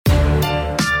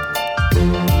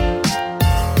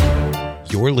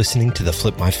you're listening to the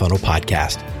Flip My Funnel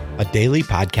podcast, a daily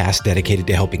podcast dedicated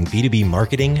to helping B2B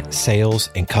marketing,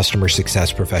 sales, and customer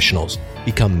success professionals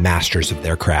become masters of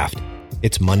their craft.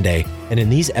 It's Monday, and in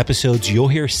these episodes, you'll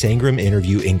hear Sangram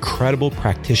interview incredible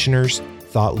practitioners,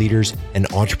 thought leaders, and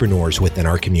entrepreneurs within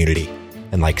our community.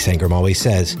 And like Sangram always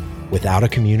says, without a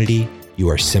community, you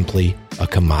are simply a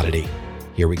commodity.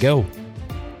 Here we go.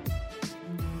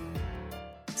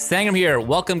 Sangram here.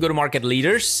 Welcome, go-to-market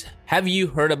leaders. Have you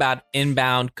heard about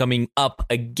Inbound coming up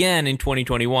again in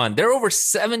 2021? There are over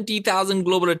 70,000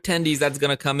 global attendees that's going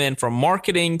to come in from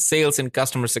marketing, sales, and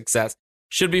customer success.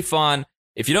 Should be fun.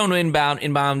 If you don't know Inbound,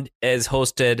 Inbound is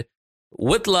hosted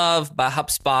with love by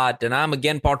HubSpot, and I'm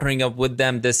again partnering up with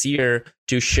them this year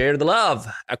to share the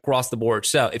love across the board.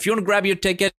 So if you want to grab your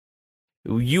ticket,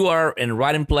 you are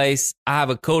right in place. I have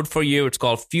a code for you. It's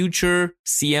called Future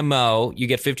CMO. You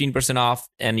get 15% off,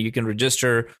 and you can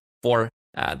register for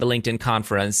the LinkedIn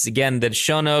conference. Again, the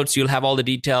show notes, you'll have all the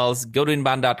details. Go to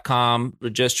inbound.com,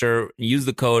 register, use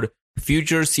the code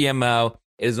Future CMO.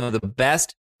 It is one of the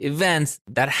best events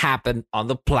that happen on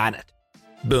the planet.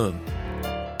 Boom.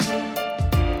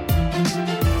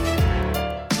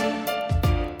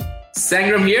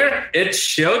 Sangram here. It's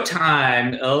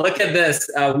showtime. Look at this.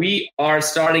 We are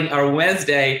starting our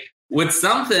Wednesday with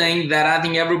something that I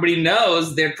think everybody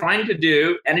knows they're trying to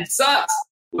do, and it sucks,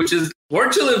 which is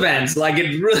virtual events. Like,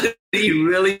 it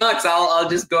really sucks. I'll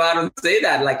just go out and say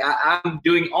that. Like, I'm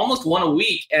doing almost one a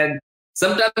week, and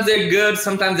sometimes they're good,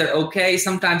 sometimes they're okay,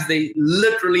 sometimes they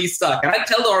literally suck. And I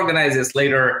tell the organizers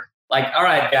later, like, all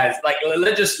right, guys, like,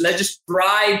 let's just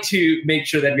try to make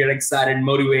sure that we're excited,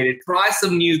 motivated, try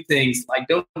some new things. Like,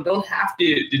 don't have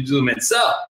to zoom in.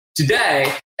 So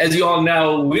today, as you all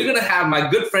know, we're going to have my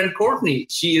good friend Courtney.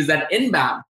 She is at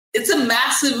Inbound. It's a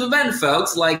massive event,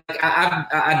 folks. Like, I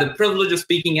had the privilege of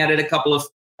speaking at it a couple of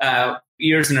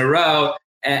years in a row,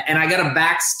 and I got a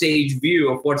backstage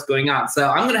view of what's going on. So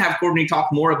I'm going to have Courtney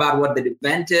talk more about what the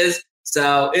event is.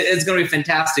 So it's going to be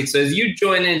fantastic. So as you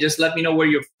join in, just let me know where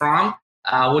you're from,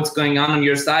 what's going on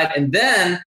your side. And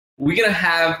then we're going to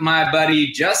have my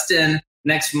buddy Justin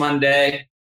next Monday.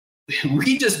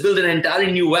 We just built an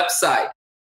entirely new website.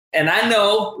 And I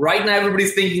know right now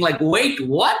everybody's thinking like, wait,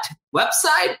 what?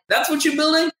 Website? That's what you're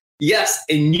building? Yes,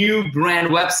 a new brand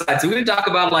website. So we're going to talk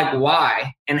about like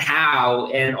why and how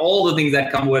and all the things that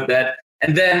come with it.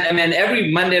 And then, I mean,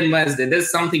 every Monday and Wednesday,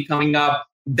 there's something coming up.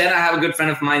 Then I have a good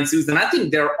friend of mine, Susan. I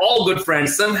think they're all good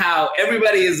friends. Somehow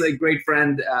everybody is a great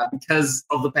friend because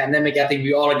of the pandemic. I think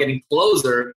we all are getting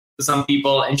closer to some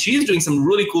people. And she's doing some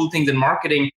really cool things in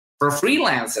marketing for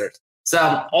freelancers.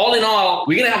 So all in all,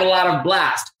 we're going to have a lot of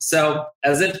blast. So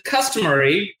as it's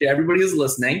customary to everybody who's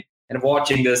listening and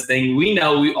watching this thing, we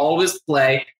know we always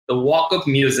play the walk-up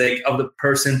music of the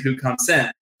person who comes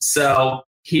in. So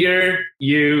here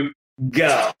you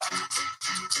go.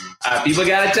 People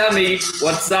gotta tell me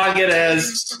what song it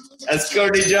is as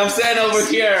Courtney jumps in over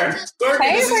here. Courtney,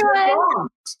 hey everyone,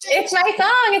 it's my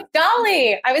song. It's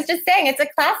Dolly. I was just saying it's a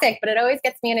classic, but it always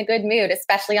gets me in a good mood,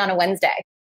 especially on a Wednesday.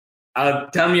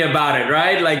 Tell me about it,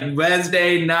 right? Like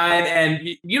Wednesday night, and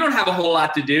you don't have a whole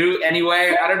lot to do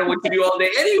anyway. I don't know what you do all day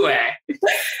anyway.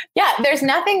 Yeah, there's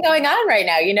nothing going on right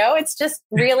now. You know, it's just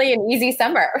really an easy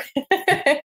summer.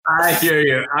 I hear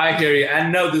you. I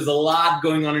know there's a lot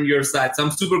going on your side. So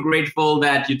I'm super grateful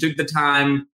that you took the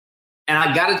time. And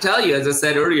I got to tell you, as I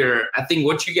said earlier, I think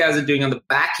what you guys are doing on the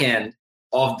back end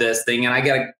of this thing, and I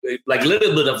got a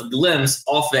little bit of a glimpse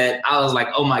of it. I was like,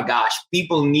 oh my gosh,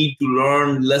 people need to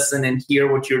learn, listen, and hear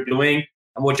what you're doing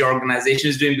and what your organization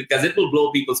is doing, because it will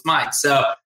blow people's minds. So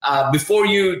before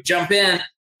you jump in,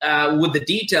 with the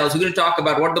details, we're going to talk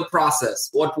about what the process,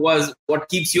 what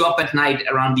keeps you up at night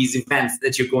around these events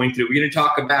that you're going through. We're going to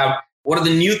talk about what are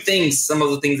the new things, some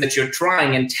of the things that you're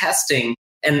trying and testing,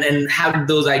 and how did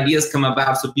those ideas come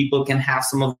about so people can have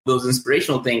some of those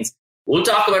inspirational things. We'll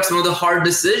talk about some of the hard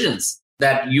decisions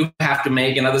that you have to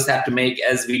make and others have to make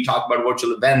as we talk about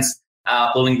virtual events,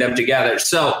 pulling them together.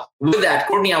 So with that,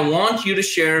 Courtney, I want you to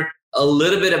share a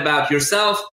little bit about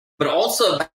yourself, but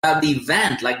also about the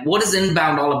event. Like, what is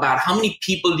Inbound all about? How many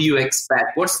people do you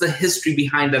expect? What's the history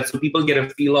behind that so people get a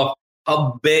feel of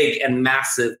how big and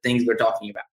massive things we're talking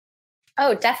about?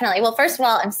 Oh, definitely. Well, first of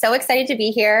all, I'm so excited to be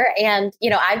here. And, you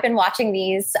know, I've been watching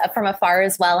these from afar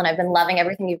as well. And I've been loving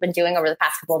everything you've been doing over the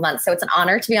past couple of months. So it's an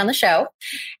honor to be on the show.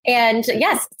 And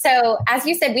yes, so as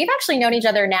you said, we've actually known each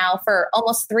other now for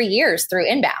almost 3 years through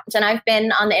Inbound. And I've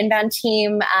been on the Inbound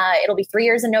team. It'll be 3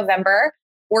 years in November,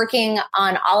 working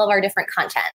on all of our different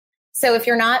content. So if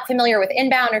you're not familiar with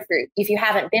Inbound, or if you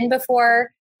haven't been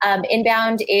before,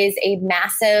 Inbound is a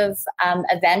massive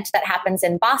event that happens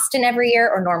in Boston every year,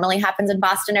 or normally happens in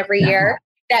Boston every year,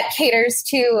 that caters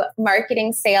to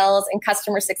marketing, sales, and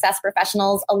customer success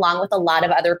professionals, along with a lot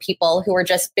of other people who are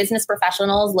just business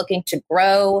professionals looking to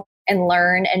grow and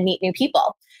learn and meet new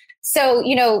people. So,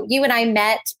 you and I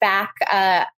met back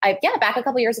a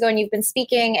couple years ago, and you've been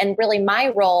speaking. And really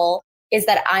my role is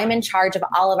that I'm in charge of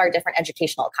all of our different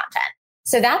educational content.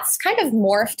 So that's kind of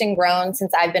morphed and grown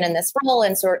since I've been in this role,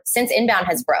 and since Inbound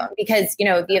has grown, because,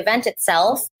 the event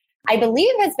itself, I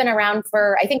believe, has been around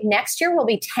for, I think next year will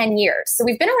be 10 years. So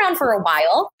we've been around for a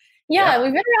while. Yeah,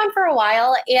 we've been around for a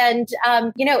while. And,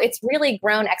 it's really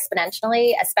grown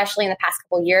exponentially, especially in the past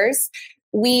couple of years.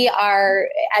 We are,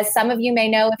 as some of you may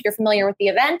know, if you're familiar with the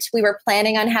event, we were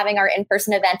planning on having our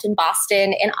in-person event in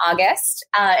Boston in August.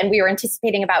 And we were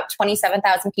anticipating about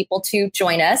 27,000 people to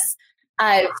join us.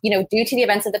 Due to the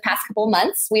events of the past couple of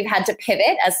months, we've had to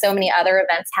pivot, as so many other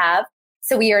events have.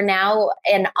 So we are now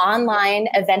an online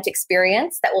event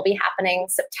experience that will be happening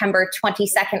September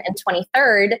 22nd and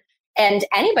 23rd. And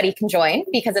anybody can join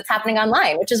because it's happening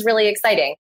online, which is really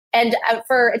exciting. And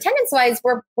for attendance-wise,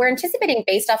 we're anticipating,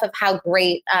 based off of how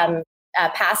great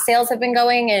past sales have been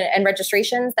going and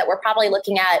registrations, that we're probably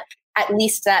looking at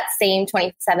least that same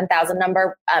 27,000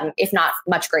 number, if not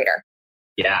much greater.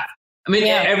 Yeah. I mean,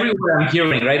 everywhere I'm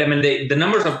hearing, right? I mean, the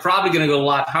numbers are probably going to go a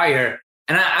lot higher.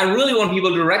 And I really want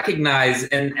people to recognize,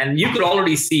 and you could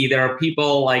already see there are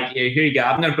people like, here you go.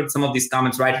 I'm going to put some of these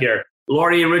comments right here.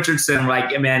 Lori Richardson,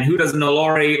 like, man, who doesn't know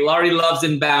Lori? Lori loves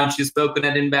Inbound. She's spoken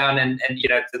at Inbound and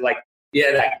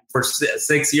for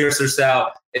 6 years or so.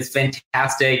 It's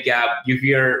fantastic. You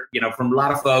hear, from a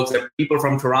lot of folks, people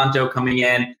from Toronto coming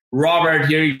in. Robert,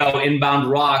 here you go, Inbound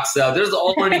rocks. So there's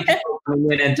already people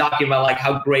coming in and talking about like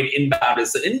how great Inbound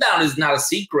is. So Inbound is not a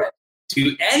secret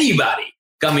to anybody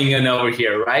coming in over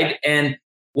here, right? And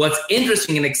what's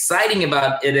interesting and exciting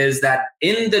about it is that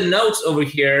in the notes over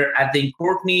here, I think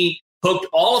Courtney hooked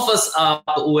all of us up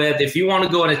with, if you want to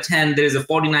go and attend, there's a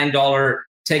 $49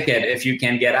 ticket if you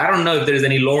can get. I don't know if there's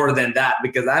any lower than that,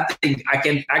 because I think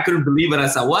I couldn't believe it. I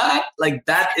said, what? Like,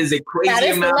 that is a crazy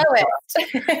amount. That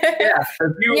is the lowest. Yeah.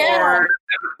 If you are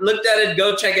looked at it,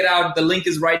 go check it out. The link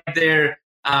is right there.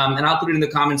 And I'll put it in the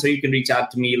comments so you can reach out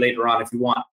to me later on if you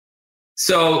want.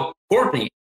 So, Courtney,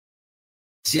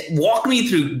 walk me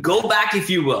through, go back, if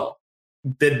you will,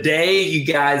 the day you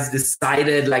guys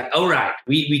decided, like, all right,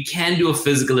 we can do a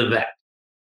physical event.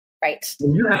 Right.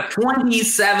 You have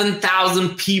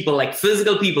 27,000 people, like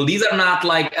physical people. These are not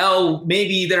like, oh,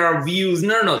 maybe there are views.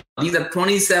 No. These are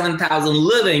 27,000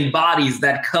 living bodies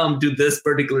that come to this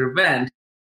particular event.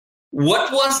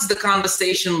 What was the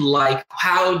conversation like?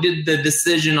 How did the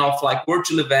decision of like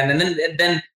virtual event, and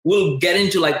then we'll get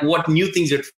into like what new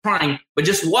things you're trying, but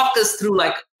just walk us through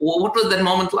like, what was that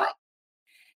moment like?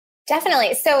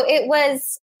 Definitely. So it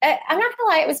was, I'm not gonna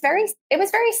lie, it was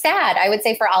very sad, I would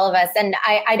say, for all of us. And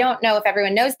I don't know if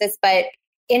everyone knows this, but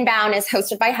Inbound is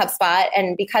hosted by HubSpot.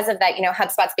 And because of that,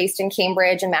 HubSpot's based in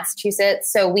Cambridge and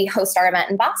Massachusetts. So we host our event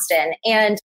in Boston.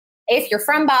 And if you're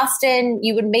from Boston,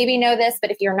 you would maybe know this, but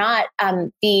if you're not,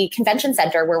 the convention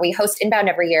center where we host Inbound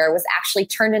every year was actually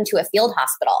turned into a field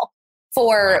hospital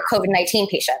for COVID-19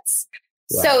 patients.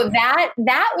 Wow. So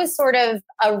that was sort of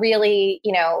a really,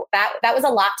 that was a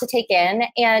lot to take in.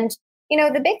 And,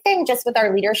 the big thing just with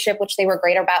our leadership, which they were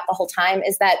great about the whole time,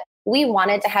 is that we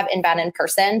wanted to have Inbound in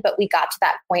person, but we got to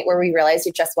that point where we realized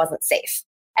it just wasn't safe.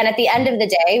 And at the end of the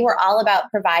day, we're all about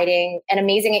providing an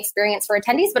amazing experience for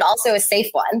attendees, but also a safe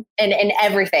one in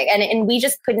everything. And we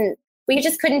just couldn't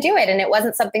do it. And it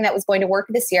wasn't something that was going to work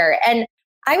this year. And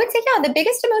I would say, the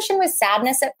biggest emotion was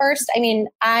sadness at first. I mean,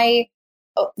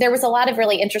 there was a lot of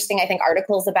really interesting, I think,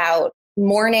 articles about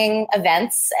mourning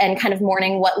events and kind of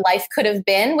mourning what life could have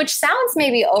been, which sounds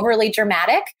maybe overly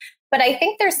dramatic. But I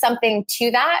think there's something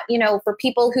to that, for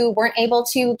people who weren't able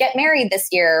to get married this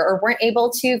year or weren't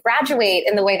able to graduate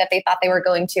in the way that they thought they were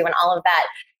going to, and all of that.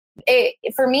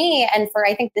 For me, and for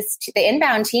I think the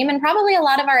Inbound team, and probably a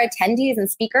lot of our attendees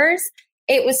and speakers,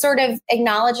 it was sort of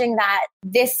acknowledging that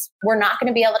we're not going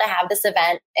to be able to have this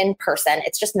event in person.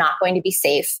 It's just not going to be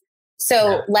safe.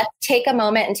 So let's take a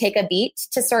moment and take a beat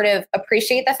to sort of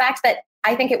appreciate the fact that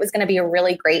I think it was going to be a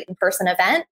really great in-person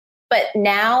event. But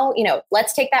now,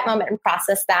 let's take that moment and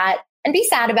process that and be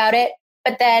sad about it.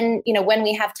 But then, when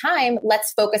we have time,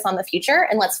 let's focus on the future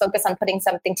and let's focus on putting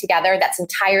something together that's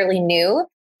entirely new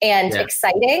and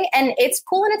exciting. And it's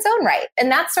cool in its own right.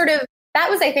 And that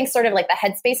was, I think, sort of like the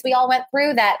headspace we all went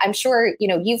through that I'm sure,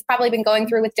 you've probably been going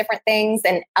through with different things,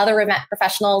 and other event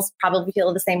professionals probably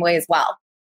feel the same way as well.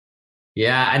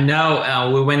 Yeah, I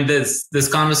know. When this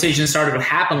conversation started to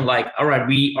happen, like, all right,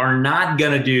 we are not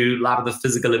gonna do a lot of the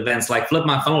physical events, like Flip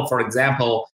My Funnel, for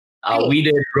example. Right. We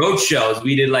did road shows.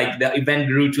 We did like the event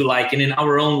grew to like in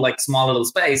our own like small little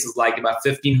space is like about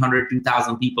 1,500,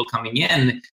 2,000 people coming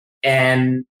in,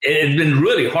 and it's been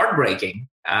really heartbreaking,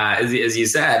 as you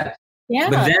said. But Yeah.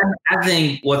 then I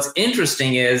think what's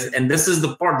interesting is, and this is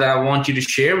the part that I want you to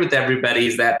share with everybody,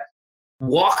 is that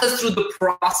walk us through the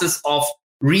process of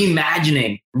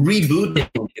reimagining, rebooting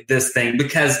this thing.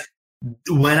 Because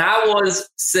when I was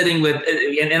sitting with,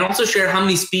 and also share how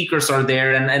many speakers are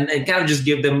there, and kind of just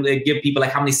give people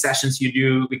like how many sessions you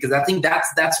do, because I think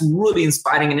that's really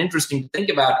inspiring and interesting to think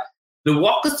about. To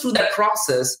walk us through that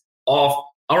process of,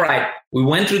 all right, we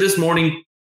went through this morning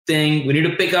thing. We need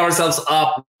to pick ourselves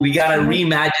up. We got to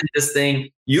reimagine this thing.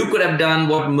 You could have done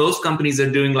what most companies are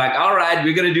doing, like, all right,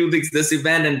 we're going to do this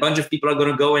event and a bunch of people are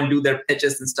going to go and do their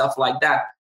pitches and stuff like that.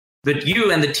 But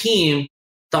you and the team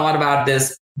thought about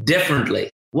this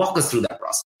differently. Walk us through that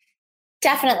process.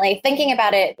 Definitely. Thinking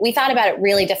about it, we thought about it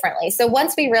really differently. So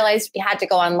once we realized we had to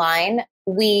go online,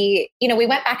 we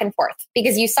went back and forth,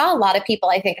 because you saw a lot of people,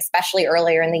 I think, especially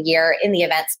earlier in the year in the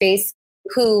event space,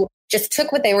 who just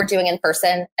took what they were doing in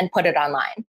person and put it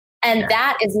online. And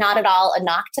that is not at all a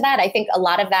knock to that. I think a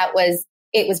lot of that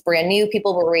it was brand new.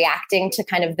 People were reacting to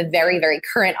kind of the very, very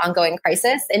current ongoing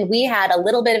crisis. And we had a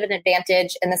little bit of an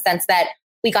advantage in the sense that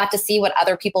we got to see what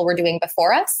other people were doing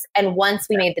before us. And once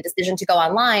we made the decision to go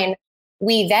online,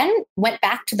 we then went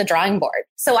back to the drawing board.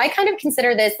 So I kind of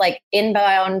consider this like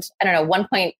inbound, I don't know,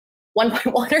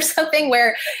 1.1 or something,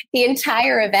 where the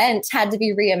entire event had to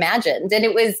be reimagined. And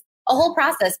it was a whole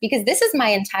process, because this is my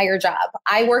entire job.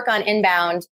 I work on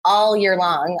inbound all year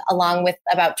long, along with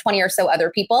about 20 or so other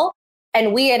people.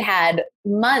 And we had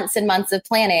months and months of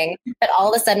planning, but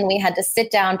all of a sudden we had to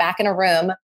sit down back in a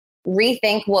room,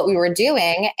 rethink what we were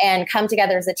doing, and come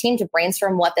together as a team to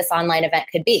brainstorm what this online event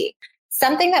could be.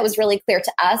 Something that was really clear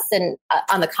to us, and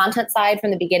on the content side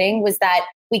from the beginning, was that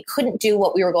we couldn't do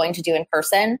what we were going to do in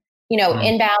person.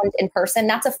 Inbound in person,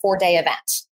 that's a 4-day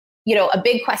event. A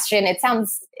big question,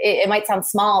 it might sound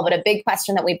small, but a big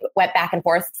question that we went back and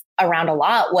forth around a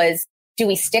lot was, do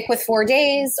we stick with 4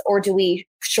 days or do we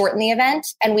shorten the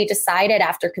event? And we decided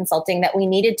after consulting that we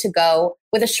needed to go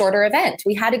with a shorter event.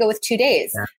 We had to go with 2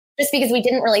 days. Yeah. Just because we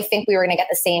didn't really think we were going to get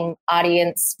the same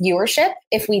audience viewership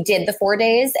if we did the 4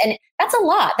 days. And that's a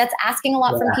lot. That's asking a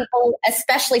lot from people,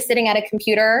 especially sitting at a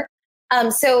computer.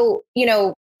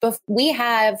 We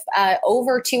have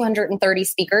over 230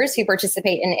 speakers who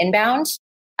participate in Inbound,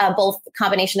 both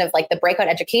combination of like the breakout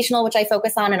educational, which I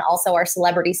focus on, and also our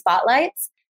celebrity spotlights.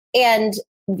 And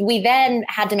we then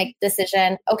had to make the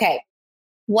decision, okay,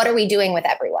 what are we doing with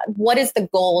everyone? What is the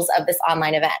goals of this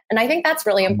online event? And I think that's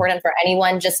really important for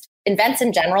anyone, just events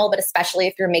in general, but especially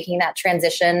if you're making that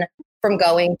transition from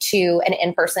going to an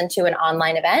in-person to an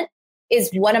online event, is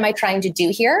what am I trying to do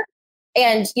here?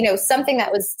 And, something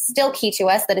that was still key to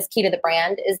us, that is key to the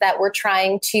brand, is that we're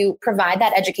trying to provide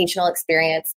that educational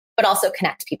experience, but also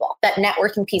connect people. That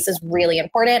networking piece is really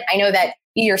important. I know that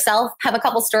you yourself have a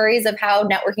couple stories of how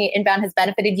networking at Inbound has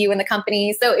benefited you and the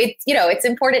company. So it's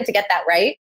important to get that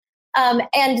right.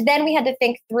 And then we had to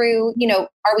think through,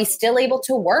 are we still able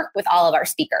to work with all of our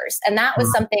speakers? And that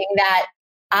was something that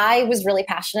I was really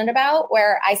passionate about,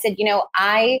 where I said,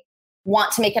 I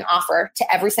want to make an offer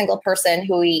to every single person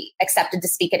who we accepted to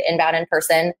speak at Inbound in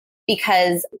person,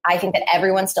 because I think that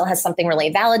everyone still has something really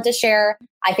valid to share.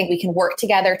 I think we can work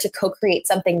together to co-create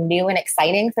something new and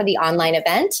exciting for the online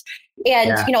event.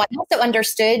 And, I also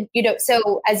understood,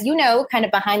 so as kind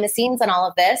of behind the scenes on all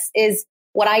of this is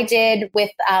what I did with,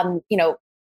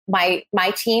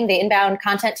 my team, the Inbound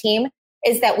content team,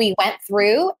 is that we went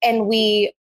through and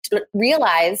we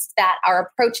realized that our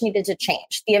approach needed to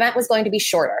change. The event was going to be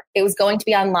shorter. It was going to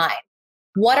be online.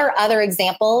 What are other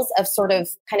examples of sort of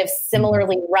kind of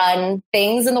similarly run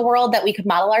things in the world that we could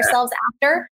model ourselves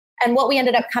after? And what we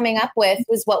ended up coming up with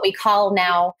was what we call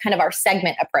now kind of our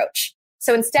segment approach.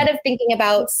 So instead of thinking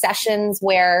about sessions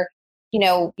where,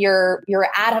 you're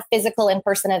at a physical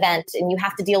in-person event and you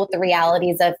have to deal with the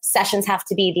realities of sessions have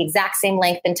to be the exact same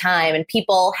length and time, and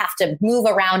people have to move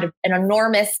around an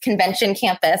enormous convention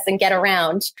campus and get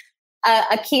around.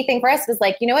 A key thing for us was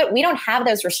like, we don't have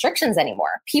those restrictions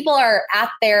anymore. People are at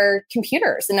their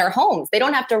computers in their homes. They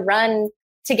don't have to run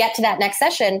to get to that next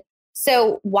session.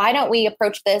 So why don't we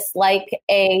approach this like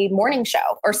a morning show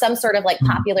or some sort of like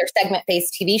popular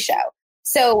segment-based TV show?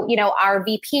 So, our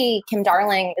VP, Kim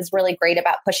Darling, is really great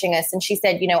about pushing us. And she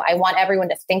said, I want everyone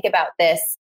to think about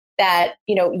this, that,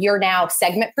 you're now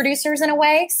segment producers in a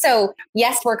way. So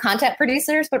yes, we're content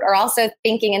producers, but we're also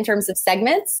thinking in terms of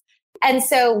segments. And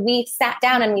so we sat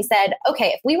down and we said, okay,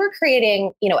 if we were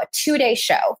creating, a 2-day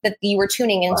show that you were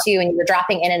tuning into and you were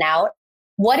dropping in and out,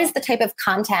 what is the type of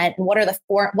content and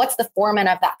what's the format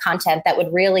of that content that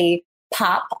would really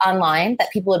pop online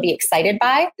that people would be excited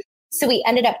by? So we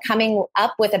ended up coming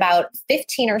up with about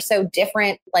 15 or so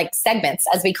different segments,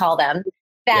 as we call them,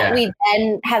 that we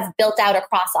then have built out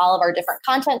across all of our different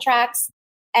content tracks.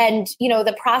 And,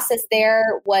 the process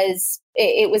there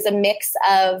it was a mix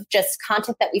of just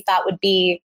content that we thought would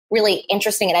be really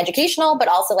interesting and educational, but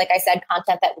also, like I said,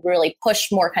 content that would really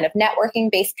push more kind of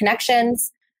networking based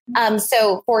connections.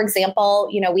 So for example,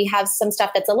 we have some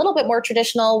stuff that's a little bit more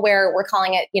traditional where we're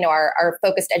calling it, our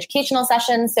focused educational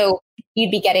session. So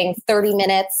you'd be getting 30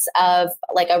 minutes of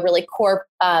a really core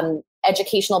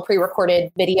educational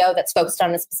pre-recorded video that's focused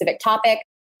on a specific topic.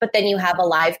 But then you have a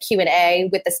live Q&A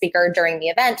with the speaker during the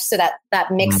event. So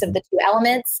that mix of the two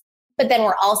elements. But then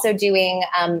we're also doing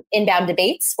inbound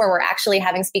debates where we're actually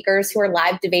having speakers who are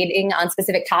live debating on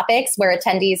specific topics where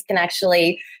attendees can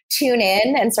actually tune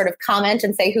in and sort of comment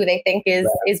and say who they think is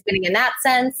winning in that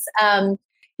sense.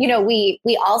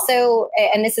 We also,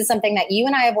 and this is something that you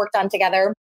and I have worked on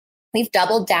together, we've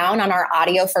doubled down on our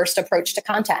audio first approach to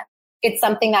content. It's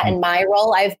something that in my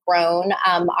role, I've grown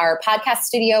our podcast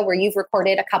studio where you've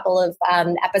recorded a couple of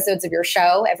episodes of your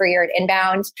show every year at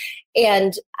Inbound.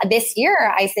 And this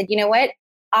year I said, you know what?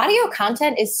 Audio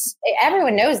content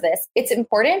everyone knows this, it's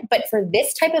important, but for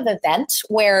this type of event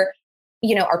where,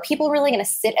 are people really going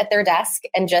to sit at their desk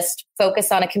and just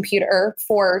focus on a computer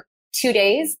for 2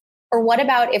 days? Or what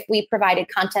about if we provided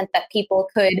content that people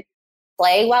could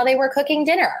play while they were cooking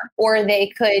dinner, or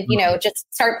they could,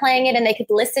 just start playing it and they could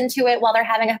listen to it while they're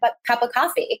having a cup of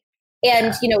coffee.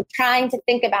 And, trying to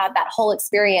think about that whole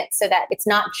experience so that it's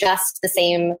not just the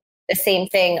same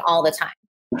thing all the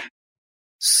time.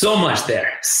 So much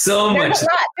there. There's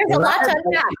a lot to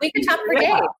unpack. We could talk for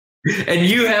days. And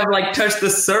you have touched the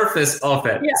surface of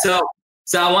it. Yeah.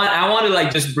 So I want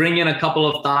to just bring in a couple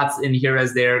of thoughts in here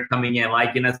as they're coming in.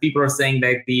 As people are saying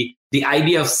that the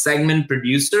idea of segment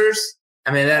producers,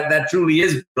 I mean, that truly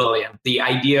is brilliant. The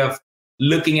idea of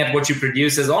looking at what you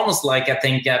produce is almost I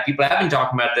think people have been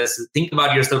talking about this. Think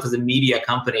about yourself as a media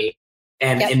company.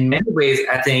 And in many ways,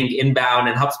 I think Inbound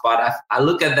and HubSpot, I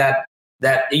look at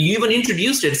that you even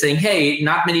introduced it saying, hey,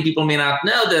 not many people may not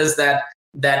know this, that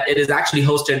it is actually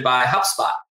hosted by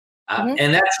HubSpot.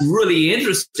 And that's really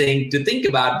interesting to think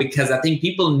about because I think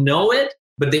people know it,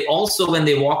 but they also, when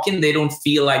they walk in, they don't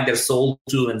feel like they're sold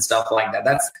to and stuff like that.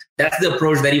 That's the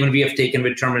approach that even we have taken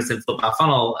with Terminus and Flip My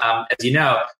Funnel, as you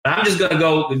know. But I'm just going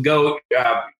to go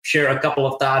share a couple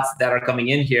of thoughts that are coming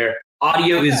in here.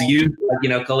 Audio is used,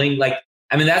 Colleen,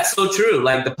 that's so true.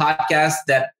 The podcast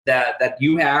that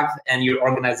you have and your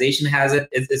organization has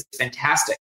is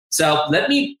fantastic. So let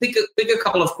me pick a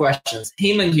couple of questions.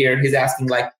 Heyman here, he's asking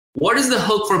what is the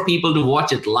hook for people to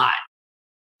watch it live?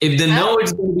 If they know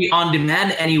it's going to be on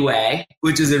demand anyway,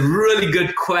 which is a really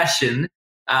good question.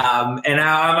 And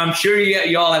I'm sure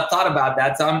you all have thought about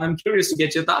that. So I'm curious to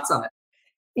get your thoughts on it.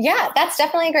 Yeah, that's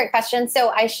definitely a great question. So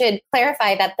I should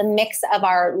clarify that the mix of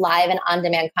our live and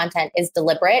on-demand content is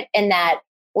deliberate in that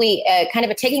we kind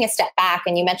of taking a step back,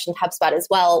 and you mentioned HubSpot as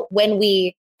well.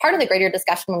 Part of the greater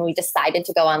discussion when we decided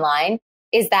to go online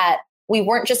is that we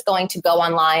weren't just going to go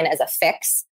online as a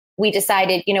fix. We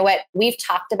decided, you know what, we've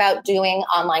talked about doing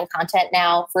online content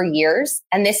now for years,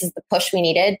 and this is the push we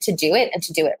needed to do it and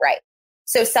to do it right.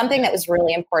 So something that was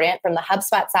really important from the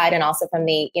HubSpot side and also from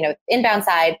the Inbound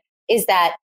side is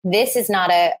that this is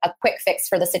not a quick fix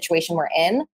for the situation we're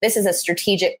in. This is a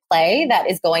strategic play that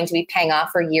is going to be paying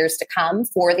off for years to come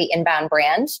for the Inbound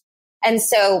brand. And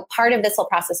so part of this whole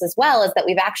process as well is that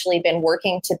we've actually been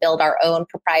working to build our own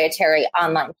proprietary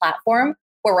online platform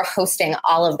where we're hosting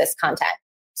all of this content.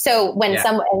 So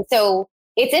so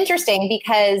it's interesting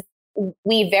because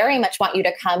we very much want you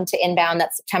to come to Inbound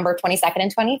that's September 22nd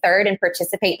and 23rd and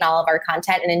participate in all of our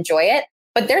content and enjoy it.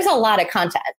 But there's a lot of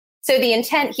content. So the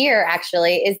intent here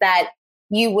actually is that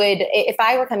you would, if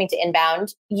I were coming to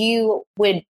Inbound, you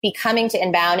would be coming to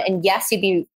Inbound, and yes, you'd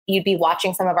be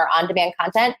watching some of our on-demand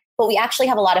content, but we actually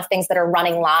have a lot of things that are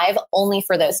running live only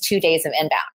for those 2 days of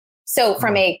Inbound. So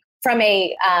from a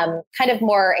kind of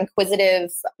more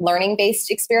inquisitive learning-based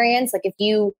experience, if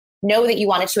you know that you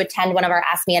wanted to attend one of our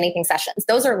Ask Me Anything sessions,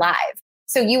 those are live.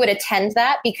 So you would attend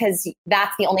that because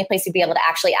that's the only place you'd be able to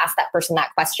actually ask that person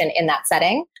that question in that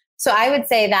setting. So I would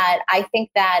say that I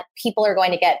think that people are going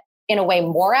to get, in a way,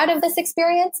 more out of this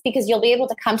experience because you'll be able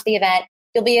to come to the event,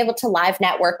 you'll be able to live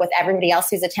network with everybody else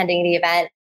who's attending the event,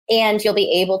 and you'll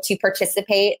be able to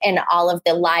participate in all of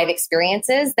the live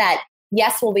experiences that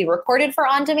yes, will be recorded for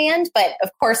on demand, but of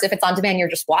course, if it's on demand, you're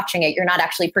just watching it. You're not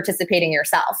actually participating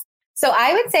yourself. So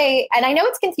I would say, and I know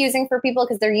it's confusing for people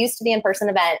because they're used to the in-person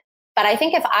event, but I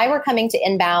think if I were coming to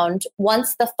Inbound,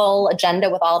 once the full agenda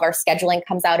with all of our scheduling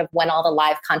comes out of when all the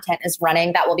live content is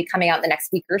running, that will be coming out in the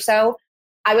next week or so,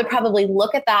 I would probably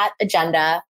look at that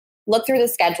agenda, look through the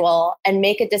schedule, and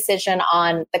make a decision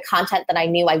on the content that I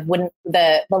knew I wouldn't,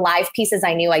 the live pieces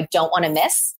I knew I don't want to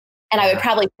miss. And I would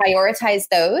probably prioritize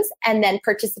those and then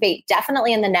participate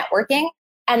definitely in the networking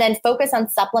and then focus on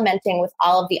supplementing with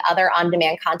all of the other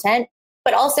on-demand content,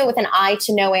 but also with an eye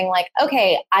to knowing like,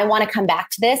 okay, I want to come back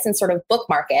to this and sort of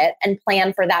bookmark it and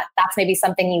plan for that. That's maybe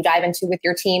something you dive into with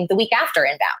your team the week after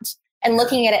Inbound and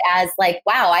looking at it as like,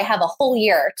 wow, I have a whole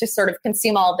year to sort of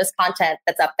consume all of this content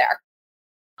that's up there.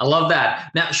 I love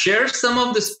that. Now, share some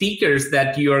of the speakers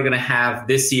that you are going to have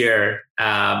this year,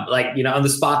 on the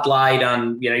spotlight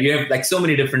you have like so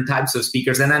many different types of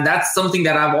speakers. And then that's something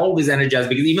that I've always energized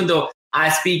because even though I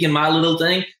speak in my little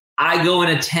thing, I go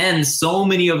and attend so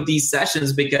many of these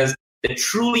sessions because they're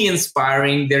truly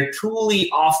inspiring. They're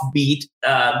truly offbeat,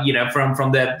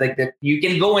 from the you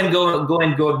can go and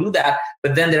do that.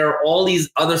 But then there are all these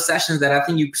other sessions that I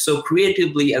think you so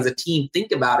creatively as a team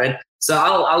think about it. So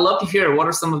I'll love to hear what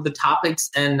are some of the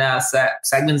topics and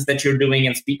segments that you're doing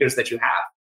and speakers that you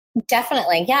have.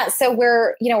 Definitely. Yeah. So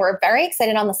we're very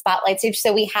excited on the Spotlight stage.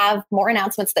 So we have more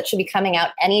announcements that should be coming out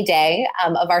any day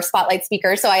of our Spotlight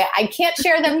speakers. So I can't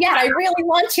share them yet. I really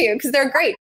want to because they're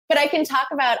great. But I can talk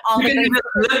about all of the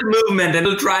lip movement and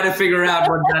we'll try to figure out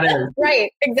what that is.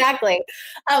 Right, exactly.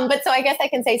 But so I guess I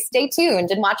can say stay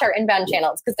tuned and watch our Inbound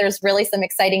channels because there's really some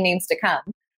exciting names to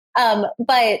come.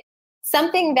 But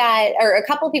something that, or a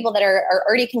couple of people that are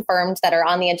already confirmed that are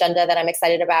on the agenda that I'm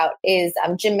excited about is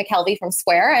Jim McKelvey from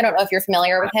Square. I don't know if you're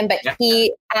familiar with him, but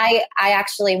I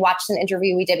actually watched an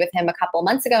interview we did with him a couple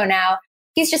months ago now.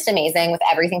 He's just amazing with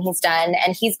everything he's done.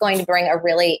 And he's going to bring a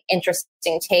really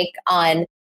interesting take on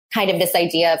kind of this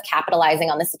idea of capitalizing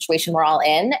on the situation we're all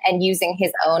in and using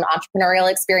his own entrepreneurial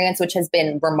experience, which has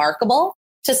been remarkable,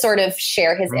 to sort of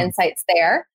share his insights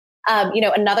there.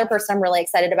 Another person I'm really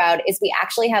excited about is we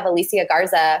actually have Alicia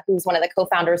Garza, who's one of the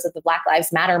co-founders of the Black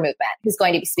Lives Matter movement, who's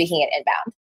going to be speaking at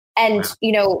Inbound.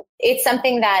 And, it's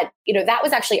something that, that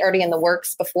was actually already in the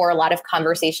works before a lot of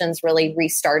conversations really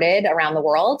restarted around the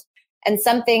world. And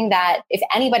something that if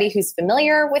anybody who's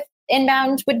familiar with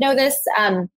Inbound would know this,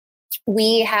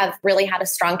 we have really had a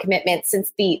strong commitment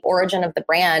since the origin of the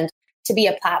brand to be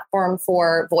a platform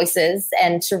for voices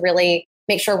and to really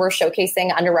make sure we're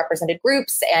showcasing underrepresented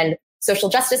groups and social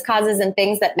justice causes and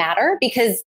things that matter.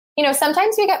 Because,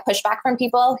 sometimes we get pushback from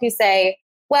people who say,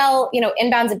 well,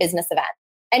 Inbound's a business event.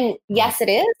 And yes, it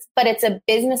is, but it's a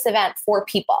business event for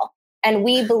people. And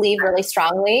we believe really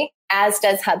strongly, as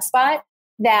does HubSpot,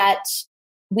 that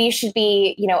we should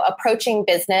be, approaching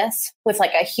business with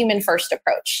like a human first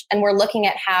approach. And we're looking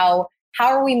at how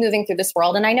are we moving through this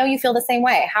world? And I know you feel the same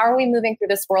way. How are we moving through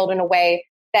this world in a way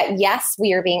that, yes,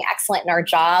 we are being excellent in our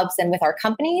jobs and with our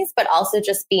companies, but also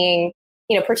just being,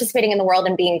 participating in the world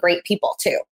and being great people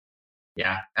too.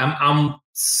 Yeah, I'm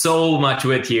so much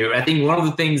with you. I think one of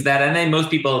the things that, and then most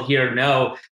people here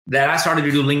know that I started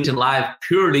to do LinkedIn Live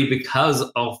purely because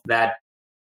of that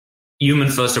human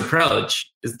first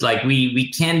approach. It's like we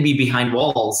can be behind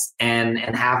walls and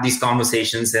have these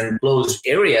conversations in closed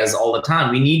areas all the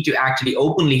time. We need to actually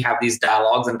openly have these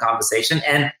dialogues and conversation.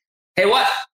 And hey,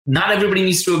 not everybody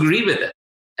needs to agree with it.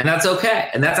 And that's okay.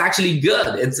 And that's actually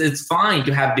good. It's fine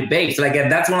to have debates. Like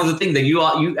that's one of the things that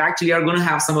you actually are going to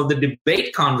have some of the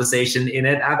debate conversation in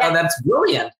it. I thought that's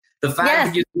brilliant. The fact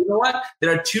that you know what?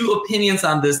 There are two opinions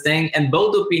on this thing and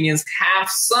both opinions have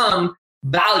some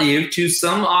value to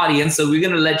some audience. So we're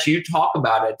going to let you talk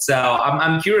about it. So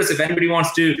I'm curious if anybody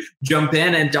wants to jump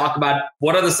in and talk about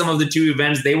what are some of the two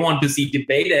events they want to see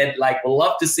debated. Like we'll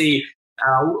love to see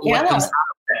what comes out of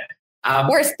it.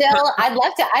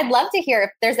 I'd love to hear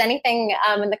if there's anything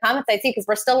in the comments I see, because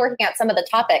we're still working out some of the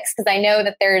topics, because I know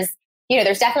that there's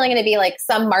definitely going to be like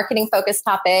some marketing focused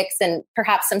topics and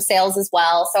perhaps some sales as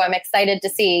well. So I'm excited to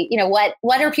see,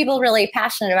 what are people really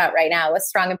passionate about right now with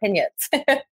strong opinions.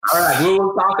 All right, we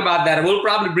will talk about that. We'll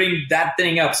probably bring that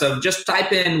thing up. So just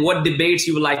type in what debates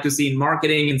you would like to see in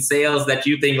marketing and sales that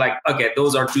you think like, okay,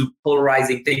 those are two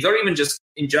polarizing things, or even just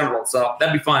in general. So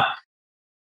that'd be fun.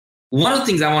 One of the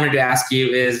things I wanted to ask you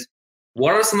is,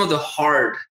 what are some of the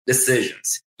hard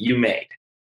decisions you made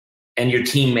and your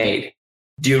team made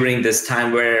during this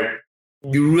time where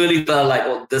you really felt like,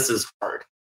 well, this is hard?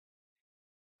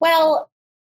 Well,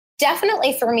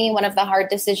 definitely for me, one of the hard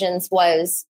decisions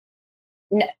was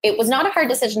it was not a hard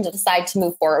decision to decide to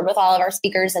move forward with all of our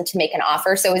speakers and to make an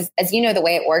offer. So as you know, the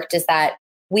way it worked is that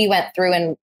we went through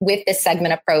and with this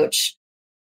segment approach,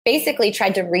 basically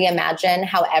tried to reimagine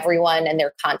how everyone and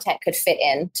their content could fit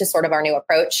in to sort of our new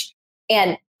approach.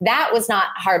 And that was not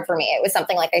hard for me. It was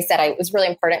something, like I said, it was really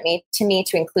important to me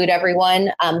to include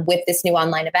everyone with this new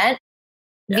online event.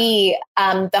 Yeah.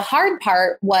 The hard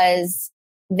part was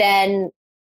then,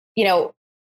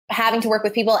 having to work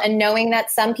with people and knowing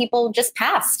that some people just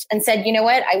passed and said, you know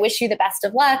what, I wish you the best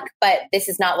of luck, but this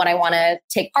is not what I want to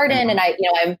take part in. And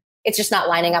it's just not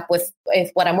lining up with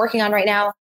what I'm working on right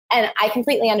now. And I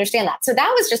completely understand that. So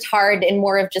that was just hard and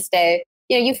more of just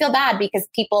you feel bad because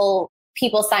people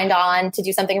signed on to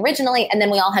do something originally and then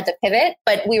we all had to pivot,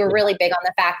 but we were really big on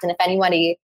the fact. And if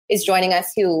anybody is joining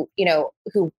us who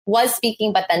was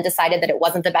speaking, but then decided that it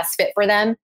wasn't the best fit for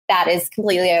them, that is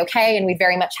completely okay. And we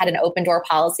very much had an open door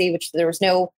policy, which there was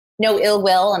no ill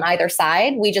will on either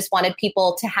side. We just wanted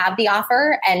people to have the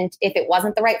offer. And if it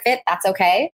wasn't the right fit, that's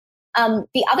okay.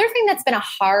 The other thing that's been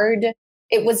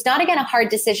it was not, again, a hard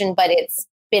decision, but it's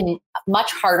been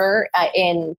much harder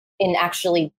in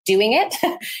actually doing it,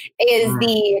 is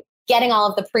the getting all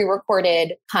of the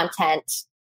pre-recorded content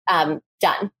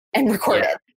done and recorded.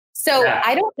 Yeah. So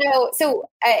I don't know. So,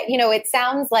 it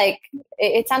sounds like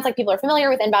people are familiar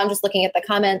with Inbound just looking at the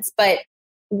comments, but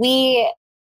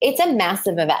it's a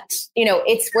massive event.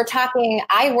 We're talking,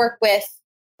 I work with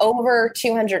over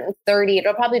 230,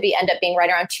 it'll probably end up being right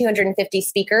around 250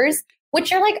 speakers, which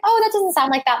you're like, oh, that doesn't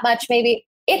sound like that much. Maybe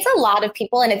it's a lot of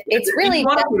people. And it's really,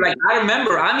 I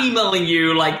remember I'm emailing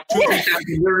you like 2 times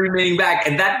you're remaining back,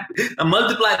 and that I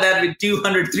multiply that with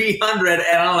 200, 300.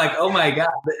 And I'm like, oh my God,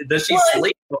 does she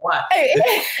sleep or what?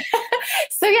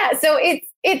 So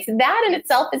it's that in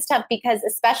itself is tough because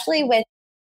especially with,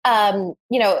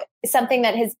 something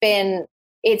that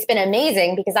it's been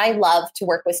amazing because I love to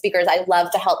work with speakers. I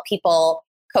love to help people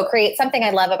co-create. Something I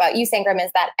love about you, Sangram, is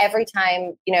that every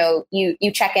time,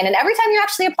 you check in and every time you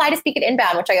actually apply to speak at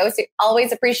Inbound, which I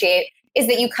always appreciate, is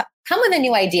that you come with a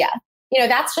new idea.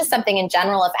 That's just something in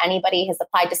general, if anybody has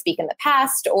applied to speak in the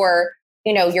past or,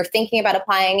 you're thinking about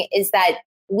applying, is that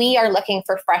we are looking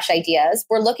for fresh ideas.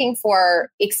 We're looking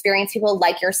for experienced people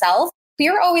like yourself.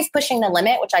 You're always pushing the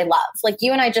limit, which I love. Like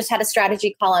you and I just had a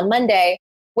strategy call on Monday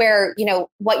where,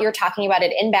 what you're talking about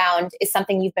at Inbound is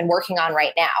something you've been working on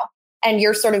right now. And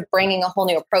you're sort of bringing a whole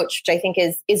new approach, which I think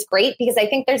is great because I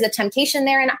think there's a temptation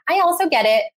there. And I also get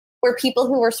it where people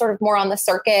who are sort of more on the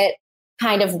circuit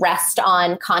kind of rest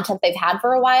on content they've had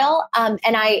for a while. And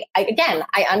I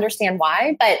understand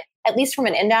why, but at least from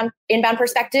an inbound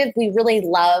perspective, we really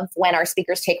love when our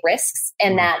speakers take risks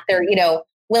and that they're,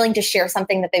 willing to share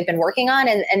something that they've been working on.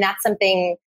 And that's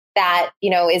something that,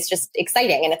 is just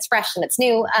exciting and it's fresh and it's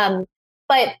new.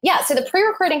 But yeah, so the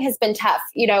pre-recording has been tough.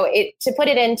 To put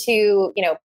it into,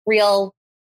 real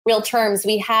terms,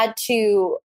 we had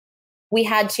to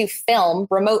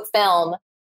remote film.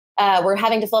 We're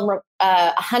having to film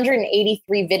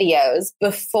 183 videos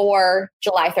before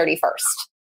July 31st.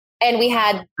 And we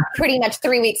had pretty much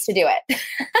 3 weeks to do it.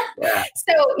 Yeah.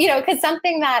 So, because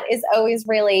something that is always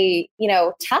really,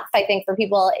 tough, I think, for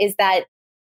people is that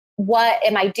what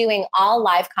am I doing all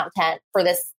live content for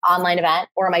this online event,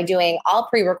 or am I doing all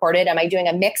pre-recorded? Am I doing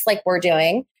a mix like we're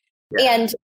doing? Yeah.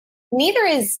 And neither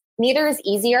is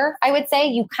easier. I would say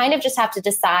you kind of just have to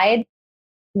decide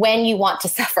when you want to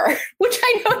suffer, which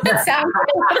I know that sounds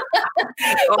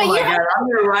oh my God, I'm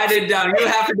going to write it down. You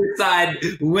have to decide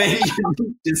when you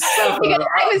need to suffer.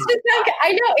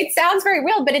 I know it sounds very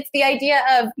real, but it's the idea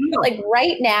of like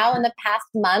right now in the past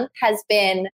month has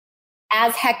been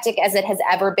as hectic as it has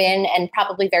ever been and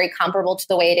probably very comparable to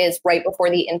the way it is right before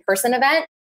the in-person event.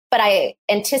 But I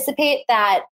anticipate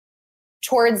that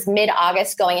towards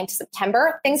mid-August going into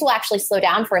September, things will actually slow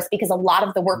down for us because a lot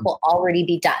of the work will already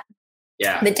be done.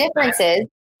 Yeah. The difference is,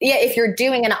 if you're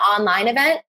doing an online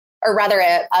event, or rather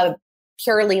a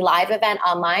purely live event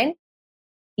online,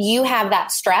 you have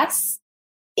that stress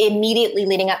immediately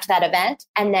leading up to that event.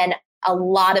 And then a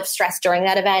lot of stress during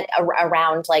that event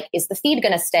around like, is the feed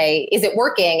going to stay? Is it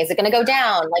working? Is it going to go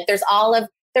down? Like there's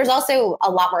also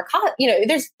a lot more cost,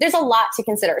 there's a lot to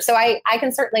consider. So I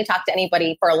can certainly talk to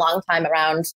anybody for a long time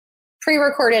around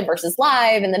pre-recorded versus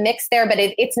live and the mix there, but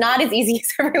it's not as easy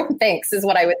as everyone thinks is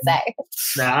what I would say.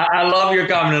 Now, I love your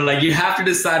comment. Like you have to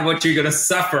decide what you're going to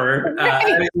suffer.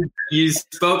 Right. You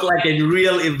spoke like in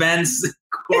real events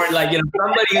court, like,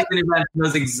 somebody who's in events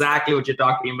knows exactly what you're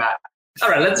talking about. All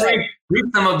right, let's read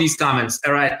some of these comments.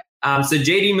 All right. So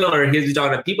JD Miller, here's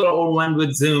talking about people are overwhelmed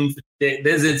with Zoom.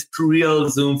 There's this real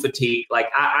Zoom fatigue.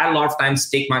 Like I a lot of times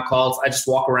take my calls. I just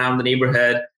walk around the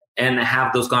neighborhood. and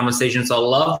have those conversations. So I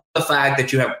love the fact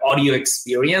that you have audio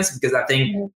experience, because I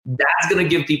think that's going to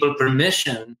give people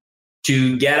permission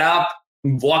to get up,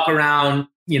 walk around,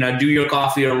 do your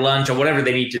coffee or lunch or whatever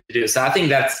they need to do. So I think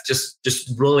that's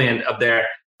just brilliant up there.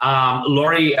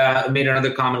 Lori made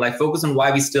another comment, like focus on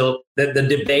why we still, the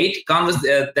debate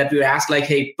that we asked, like,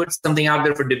 hey, put something out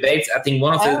there for debates. I think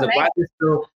one of it is why we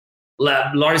still,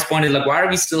 Lori's point is like, why do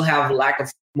we still have lack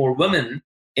of more women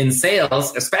in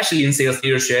sales, especially in sales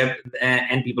leadership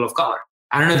and people of color?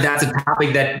 I don't know if that's a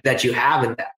topic that you have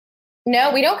in that.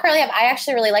 No, we don't currently have. I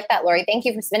actually really like that, Lori. Thank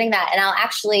you for submitting that. And I'll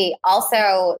actually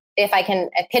also, if I can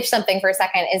pitch something for a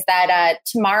second, is that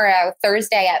tomorrow,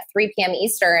 Thursday at 3 p.m.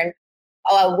 Eastern,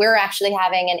 we're actually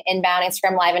having an inbound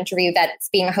Instagram live interview that's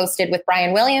being hosted with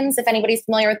Brian Williams, if anybody's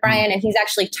familiar with Brian. And he's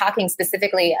actually talking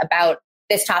specifically about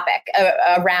this topic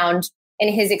around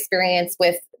in his experience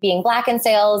with being Black in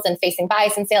sales and facing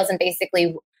bias in sales, and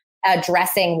basically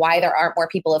addressing why there aren't more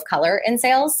people of color in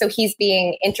sales. So he's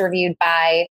being interviewed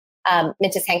by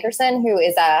Mintis Hankerson, who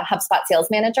is a HubSpot sales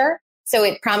manager. So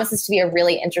it promises to be a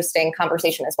really interesting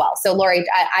conversation as well. So Lori,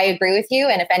 I agree with you.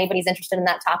 And if anybody's interested in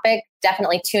that topic,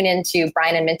 definitely tune in to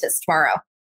Brian and Mintis tomorrow.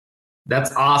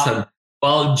 That's awesome.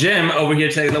 Well, Jim over here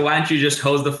says, why don't you just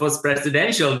host the first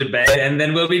presidential debate and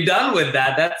then we'll be done with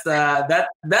that.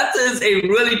 That is a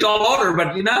really tall order,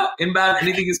 but inbound,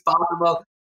 anything is possible.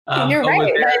 You're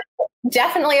right.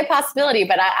 Definitely a possibility,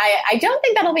 but I don't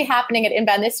think that'll be happening at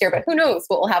Inbound this year, but who knows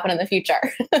what will happen in the future.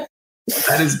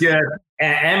 That is good.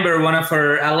 And Amber,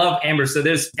 I love Amber. So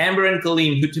there's Amber and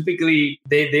Colleen, who typically,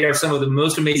 they are some of the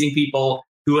most amazing people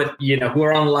who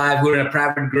are on live, who are in a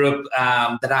private group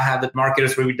that I have with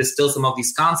marketers where we distill some of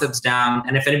these concepts down.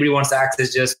 And if anybody wants to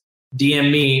access, just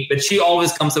DM me. But she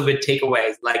always comes up with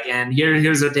takeaways. And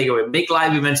here's her takeaway. Make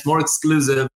live events more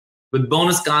exclusive with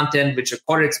bonus content, which a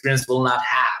quarter experience will not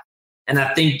have. And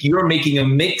I think you're making a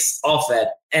mix of it.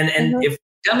 And if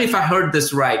tell me if I heard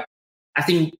this right. I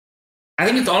think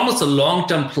it's almost a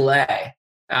long-term play.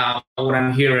 What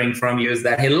I'm hearing from you is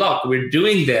that, hey, look, we're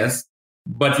doing this,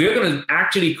 but we're going to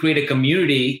actually create a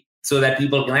community so that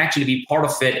people can actually be part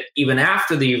of it even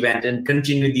after the event and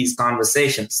continue these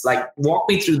conversations. Like, walk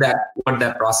me through that, what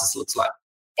that process looks like.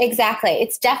 Exactly.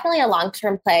 It's definitely a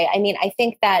long-term play. I mean, I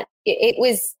think that it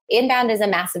was Inbound is a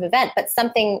massive event, but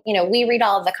something, we read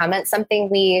all of the comments, something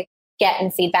we get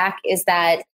in feedback is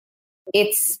that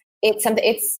it's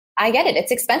something, I get it.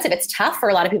 It's expensive. It's tough for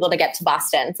a lot of people to get to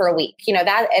Boston for a week.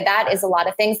 That is a lot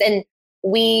of things. And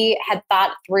we had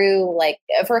thought through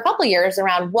for a couple of years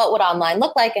around what would online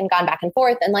look like and gone back and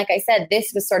forth. And like I said,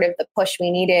 this was sort of the push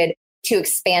we needed to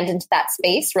expand into that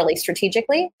space really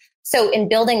strategically. So in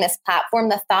building this platform,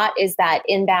 the thought is that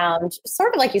Inbound,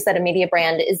 sort of like you said, a media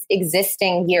brand, is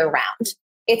existing year round.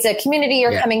 It's a community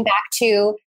you're coming back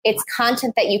to. It's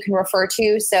content that you can refer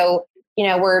to. So,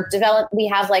 we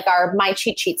have our My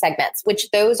Cheat Sheet segments, which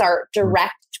those are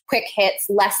direct, quick hits,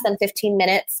 less than 15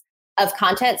 minutes of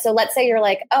content. So let's say you're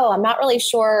like, oh, I'm not really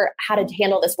sure how to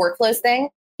handle this workflows thing.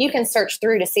 You can search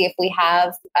through to see if we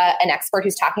have an expert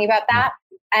who's talking about that.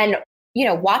 And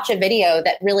watch a video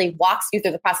that really walks you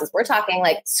through the process. We're talking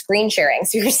screen sharing.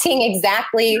 So you're seeing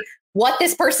exactly what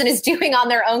this person is doing on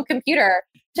their own computer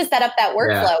to set up that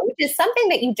workflow, which is something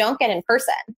that you don't get in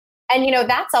person. And,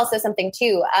 that's also something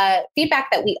too,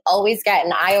 feedback that we always get,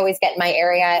 and I always get in my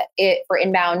area for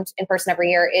Inbound in person every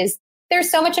year is there's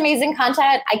so much amazing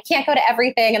content. I can't go to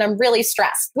everything and I'm really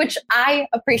stressed, which I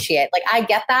appreciate. I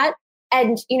get that.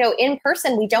 And, in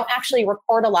person, we don't actually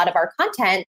record a lot of our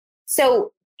content.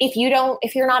 So if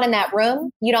you're not in that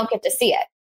room, you don't get to see it.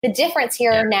 The difference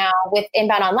here now with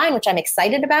Inbound Online, which I'm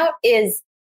excited about, is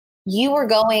you are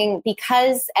going,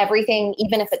 because everything,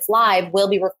 even if it's live, will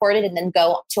be recorded and then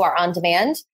go to our on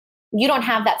demand. You don't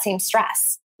have that same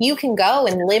stress. You can go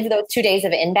and live those 2 days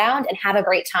of Inbound and have a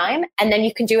great time. And then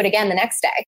you can do it again the next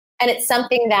day. And it's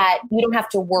something that you don't have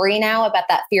to worry now about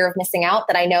that fear of missing out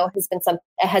that I know has been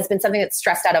something that's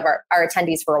stressed out of our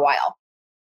attendees for a while.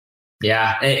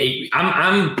 Yeah,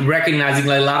 I'm recognizing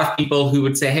a lot of people who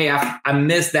would say, hey, I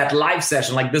missed that live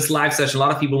session, this live session. A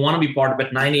lot of people want to be part of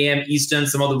it, 9 a.m. Eastern.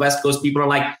 Some of the West Coast people are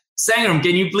like, Sangram,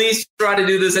 can you please try to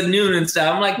do this at noon and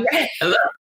stuff? I'm like, hello,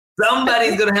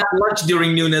 somebody's going to have lunch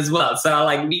during noon as well.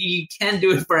 So we can't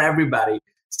do it for everybody.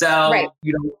 So,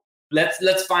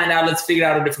 let's find out, let's figure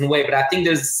out a different way. But I think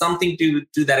there's something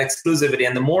to that exclusivity.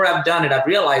 And the more I've done it, I've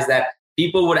realized that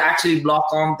people would actually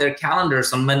block on their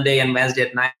calendars on Monday and Wednesday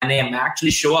at 9 a.m. actually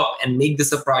show up and make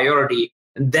this a priority.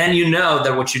 And then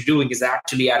that what you're doing is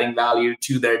actually adding value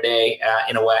to their day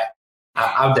in a way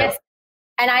out there. Yes.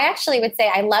 And I actually would say,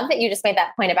 I love that you just made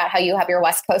that point about how you have your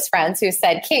West Coast friends who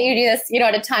said, can't you do this,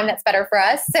 at a time that's better for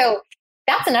us? So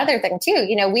that's another thing too.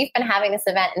 We've been having this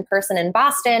event in person in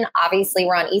Boston. Obviously,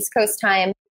 we're on East Coast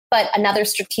time. But another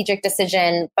strategic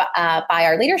decision by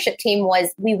our leadership team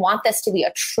was we want this to be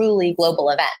a truly global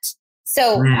event.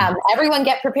 So everyone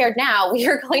get prepared now. We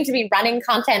are going to be running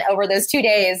content over those 2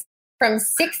 days from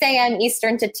 6 a.m.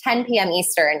 Eastern to 10 p.m.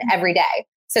 Eastern every day.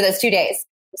 So those 2 days.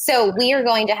 So we are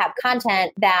going to have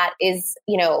content that is,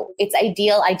 it's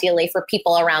ideally for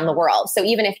people around the world. So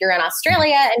even if you're in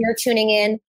Australia and you're tuning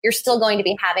in, you're still going to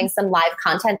be having some live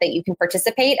content that you can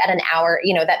participate at an hour,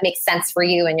 that makes sense for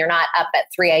you. And you're not up at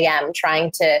 3 a.m.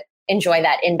 trying to enjoy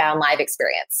that inbound live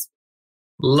experience.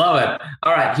 Love it.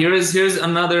 All right. Here's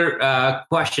another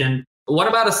question. What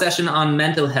about a session on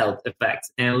mental health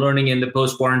effects and learning in the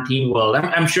post-quarantine world?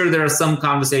 I'm sure there are some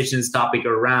conversations topic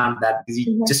around that because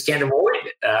you just can't avoid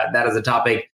that as a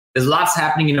topic. There's lots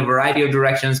happening in a variety of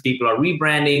directions. People are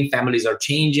rebranding, families are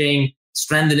changing,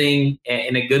 strengthening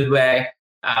in a good way,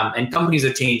 and companies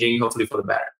are changing, hopefully for the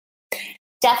better.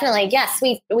 Definitely. Yes,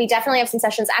 we definitely have some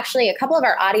sessions. Actually, a couple of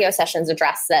our audio sessions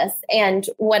address this. And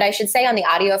what I should say on the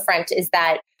audio front is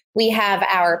that we have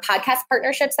our podcast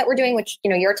partnerships that we're doing, which,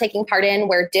 you're taking part in,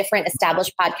 where different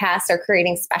established podcasts are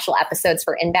creating special episodes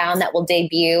for Inbound that will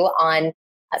debut on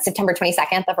September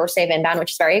 22nd, the first day of Inbound,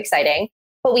 which is very exciting.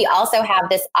 But we also have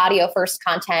this audio first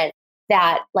content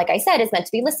that, like I said, is meant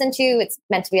to be listened to. It's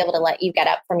meant to be able to let you get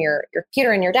up from your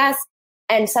computer and your desk.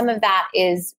 And some of that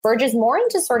verges more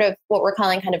into sort of what we're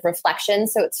calling kind of reflection.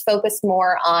 So it's focused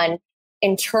more on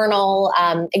internal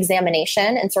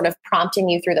examination and sort of prompting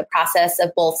you through the process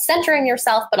of both centering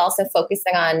yourself, but also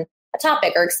focusing on a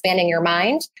topic or expanding your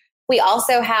mind. We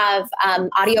also have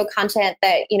audio content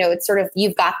that, it's sort of,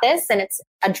 you've got this, and it's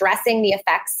addressing the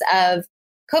effects of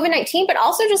COVID-19, but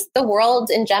also just the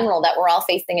world in general that we're all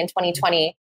facing in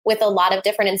 2020, with a lot of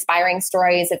different inspiring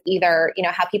stories of either,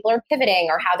 how people are pivoting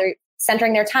or how they're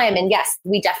centering their time. And yes,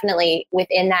 we definitely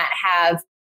within that have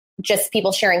just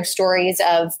people sharing stories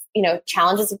of,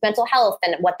 challenges with mental health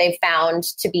and what they've found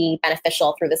to be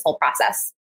beneficial through this whole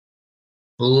process.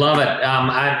 Love it.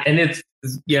 And it's,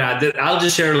 I'll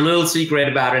just share a little secret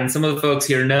about it. And some of the folks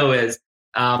here know is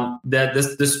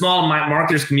the small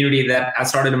marketers community that I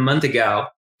started a month ago,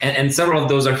 and several of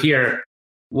those are here.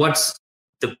 What's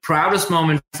the proudest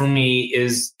moment for me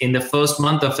is in the first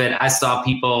month of it, I saw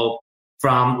people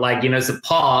from so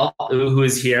Paul, who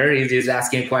is here, he's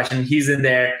asking a question. He's in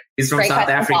there. He's from South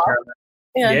Africa.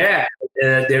 Yeah.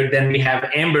 Then we have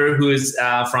Amber, who is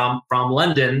from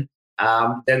London.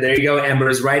 There you go. Amber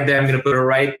is right there. I'm going to put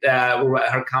her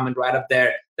her comment right up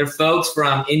there. There are folks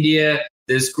from India.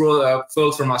 There's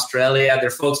folks from Australia. There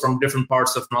are folks from different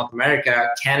parts of North America,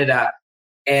 Canada.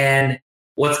 And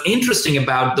what's interesting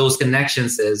about those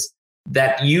connections is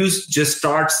that you just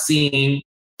start seeing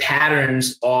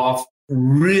patterns of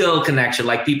real connection.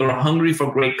 Like people are hungry for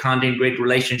great content, great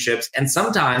relationships. And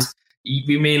sometimes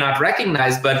we may not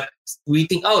recognize, but we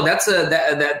think, oh, that's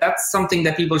something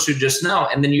that people should just know.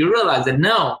 And then you realize that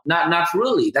no, not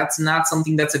really. That's not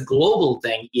something that's a global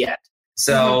thing yet.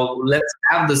 So let's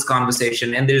have this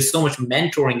conversation. And there's so much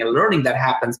mentoring and learning that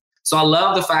happens. So I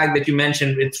love the fact that you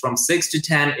mentioned it's from 6 to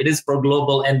 10. It is for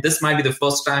global. And this might be the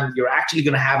first time you're actually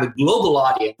going to have a global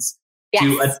audience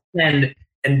to attend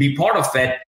and be part of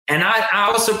it. And I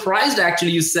was surprised,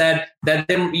 actually, you said that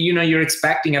then, you're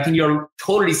expecting, I think you're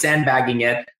totally sandbagging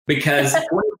it, because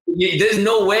there's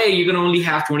no way you're going to only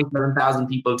have 27,000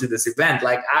 people to this event.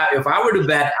 Like if I were to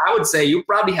bet, I would say you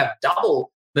probably have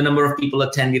double the number of people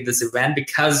attending this event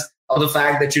because of the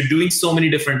fact that you're doing so many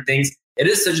different things. It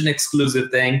is such an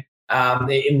exclusive thing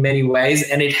in many ways.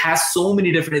 And it has so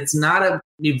many different, it's not an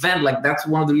event. Like that's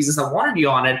one of the reasons I wanted you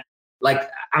on it. Like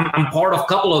I'm part of a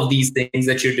couple of these things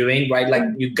that you're doing, right? Like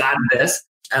you got this.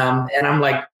 And I'm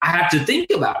like, I have to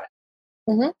think about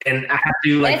it. And I have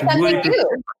to really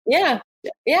Yeah.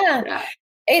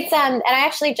 It's and I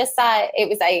actually just saw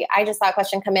I just saw a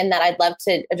question come in that I'd love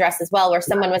to address as well, where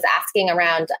someone was asking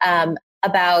around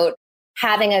about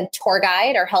having a tour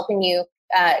guide or helping you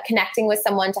connecting with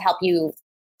someone to help you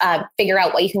figure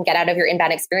out what you can get out of your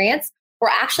inbound experience. We're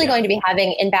actually going to be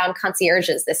having inbound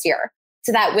concierges this year.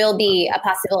 So that will be a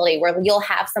possibility where you'll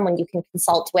have someone you can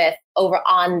consult with over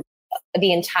on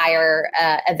the entire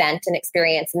event and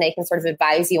experience, and they can sort of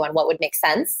advise you on what would make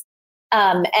sense.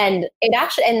 And it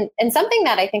actually, and something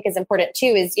that I think is important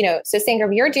too is, so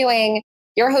Sangram,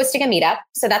 you're hosting a meetup.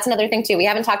 So that's another thing too. We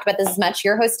haven't talked about this as much.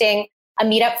 You're hosting a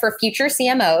meetup for future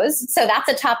CMOs. So that's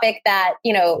a topic that,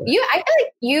 I feel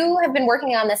like you have been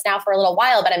working on this now for a little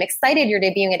while, but I'm excited you're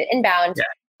debuting it at Inbound. Yeah.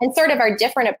 And sort of our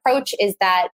different approach is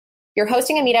that you're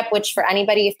hosting a meetup, which for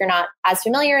anybody, if you're not as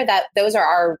familiar, that those are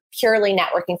our purely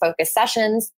networking focused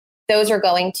sessions. Those are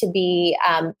going to be,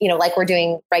 like we're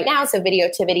doing right now. So video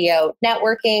to video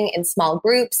networking in small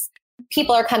groups.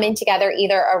 People are coming together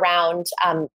either around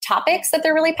topics that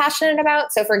they're really passionate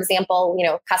about. So for example,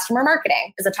 customer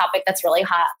marketing is a topic that's really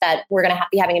hot that we're going to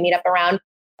be having a meetup around,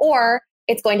 or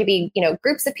it's going to be,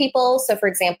 groups of people. So for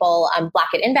example, Black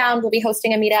at Inbound will be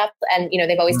hosting a meetup, and,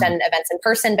 they've always done events in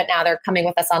person, but now they're coming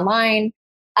with us online.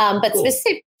 But cool.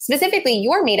 Specifically,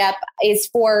 your meetup is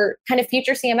for kind of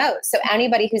future CMOs. So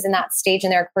anybody who's in that stage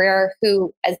in their career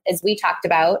who, as we talked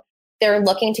about, they're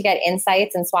looking to get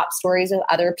insights and swap stories with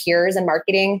other peers in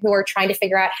marketing who are trying to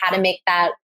figure out how to make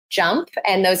that jump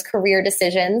and those career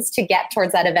decisions to get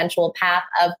towards that eventual path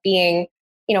of being,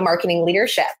 marketing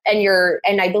leadership.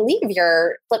 And I believe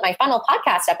your Flip My Funnel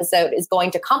podcast episode is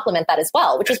going to complement that as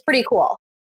well, which is pretty cool.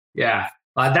 Yeah.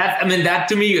 That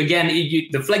to me, again,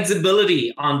 the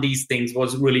flexibility on these things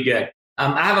was really good.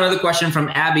 I have another question from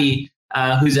Abby,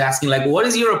 who's asking, what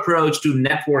is your approach to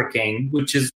networking?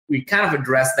 Which is, we kind of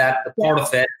addressed that, the part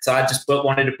of it. So I just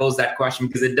wanted to pose that question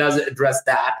because it does address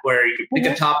that, where you pick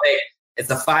a topic. It's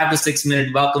a 5 to 6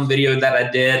 minute welcome video that I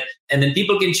did. And then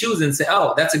people can choose and say,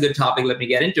 oh, that's a good topic. Let me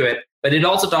get into it. But it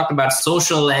also talked about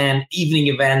social and evening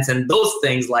events and those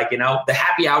things the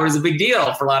happy hour is a big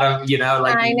deal for a lot of,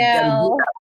 I know.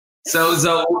 So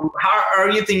how are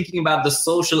you thinking about the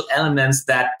social elements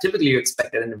that typically you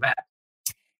expect at an event?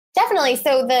 Definitely.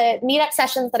 So the meetup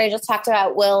sessions that I just talked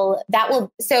about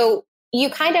so you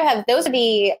kind of have, those are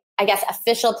the, I guess,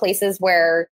 official places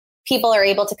where people are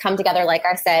able to come together, like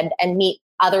I said, and meet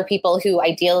other people who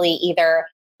ideally either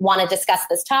want to discuss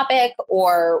this topic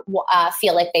or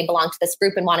feel like they belong to this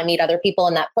group and want to meet other people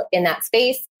in that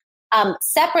space.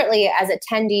 Separately, as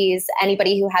attendees,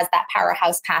 anybody who has that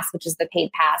Powerhouse Pass, which is the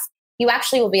paid pass, you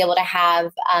actually will be able to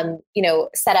have,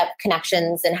 set up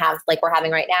connections and have, like we're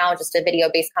having right now, just a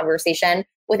video-based conversation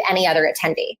with any other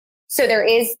attendee. So there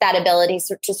is that ability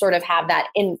to sort of have that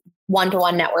in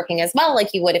one-to-one networking as well,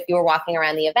 like you would if you were walking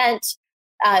around the event.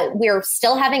 We're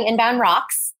still having Inbound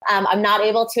Rocks. I'm not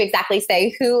able to exactly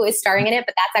say who is starring in it,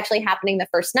 but that's actually happening the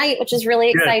first night, which is really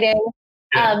exciting.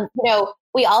 Yeah.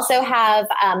 We also have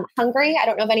Hungry. I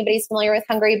don't know if anybody's familiar with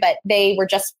Hungry, but they were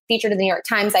just featured in the New York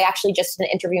Times. I actually just did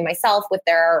an interview myself with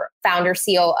their founder,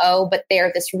 COO, but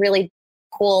they're this really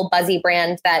cool, buzzy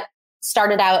brand that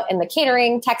started out in the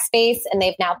catering tech space, and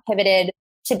they've now pivoted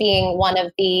to being one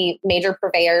of the major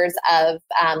purveyors of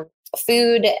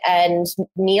food and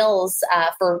meals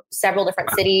for several different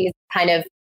cities,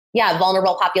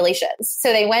 vulnerable populations.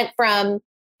 So they went from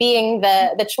being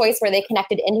the choice where they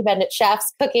connected independent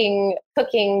chefs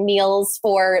cooking meals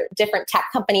for different tech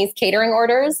companies' catering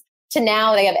orders, to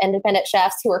now they have independent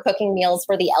chefs who are cooking meals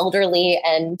for the elderly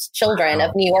and children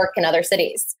of New York and other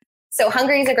cities. So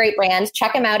Hungry is a great brand.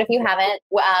 Check them out if you haven't.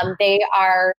 They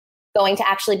are going to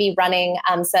actually be running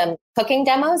some cooking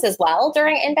demos as well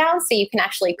during Inbound, so you can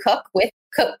actually cook with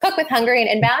Hungry and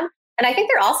Inbound. And I think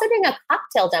they're also doing a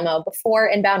cocktail demo before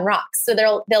Inbound Rocks. So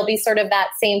there'll be sort of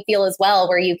that same feel as well,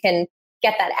 where you can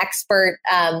get that expert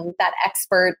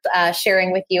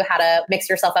sharing with you how to mix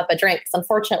yourself up a drink. Because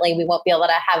unfortunately, we won't be able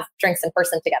to have drinks in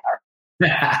person together.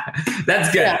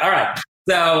 That's good. Yeah. All right.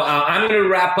 So I'm going to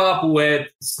wrap up with,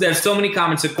 there's so many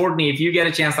comments. So Courtney, if you get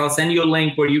a chance, I'll send you a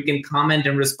link where you can comment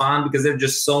and respond, because there are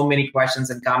just so many questions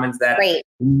and comments that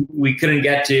we couldn't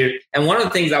get to. And one of the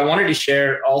things I wanted to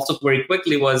share also very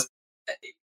quickly was,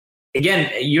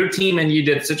 again, your team and you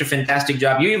did such a fantastic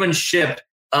job. You even shipped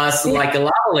us like a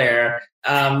lavalier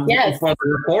for the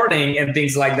recording and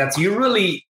things like that. So you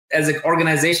really, as an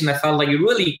organization, I felt like you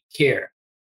really care.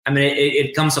 I mean,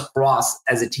 it comes across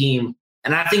as a team.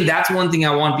 And I think that's one thing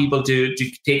I want people to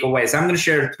take away. So I'm going to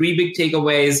share 3 big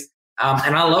takeaways.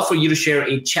 And I'd love for you to share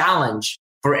a challenge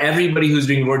for everybody who's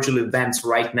doing virtual events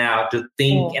right now to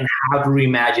think and how to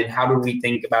reimagine, how to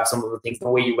rethink about some of the things, the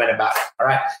way you went about it. All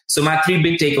right. So my 3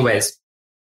 big takeaways.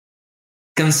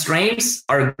 Constraints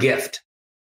are a gift.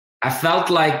 I felt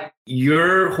like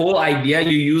your whole idea,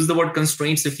 you used the word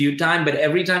constraints a few times, but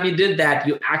every time you did that,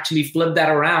 you actually flipped that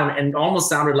around and almost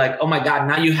sounded like, oh my God,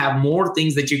 now you have more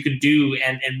things that you could do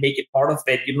and make it part of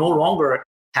it. You no longer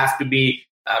have to be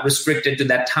restricted to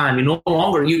that time. You no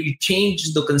longer, you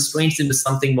change the constraints into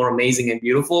something more amazing and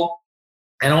beautiful.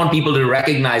 And I want people to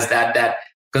recognize that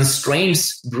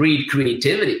constraints breed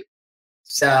creativity.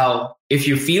 So if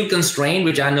you feel constrained,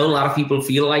 which I know a lot of people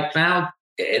feel like now,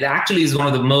 it actually is one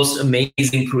of the most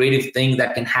amazing creative things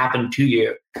that can happen to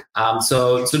you.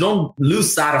 So don't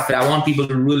lose sight of it. I want people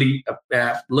to really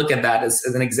look at that as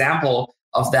an example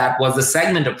of that was the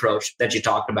segment approach that you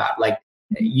talked about. Like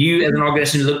you as an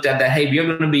organization looked at that, hey, we are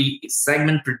going to be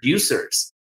segment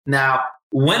producers. Now,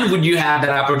 when would you have that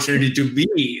opportunity to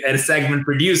be a segment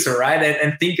producer, right?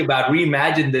 And think about,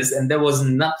 reimagine this. And there was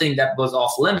nothing that was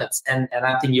off limits. And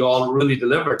I think you all really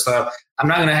delivered. So I'm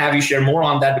not going to have you share more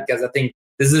on that, because I think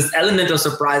there's this element of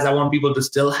surprise I want people to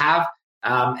still have.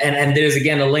 And there's,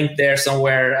 again, a link there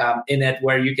somewhere in it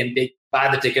where you can buy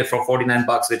the ticket for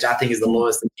 $49, which I think is the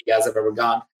lowest that you guys have ever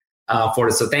gone for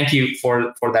it. So thank you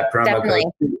for that promo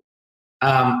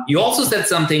code. You also said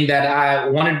something that I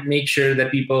wanted to make sure that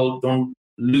people don't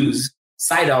lose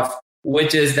sight of,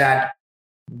 which is that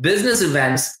business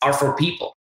events are for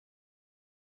people.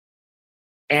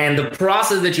 And the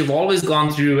process that you've always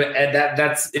gone through,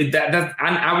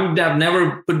 I would have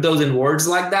never put those in words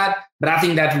like that, but I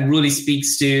think that really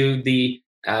speaks to the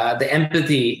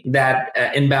empathy that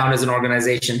Inbound as an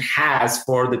organization has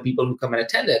for the people who come and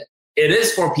attend it. It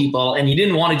is for people, and you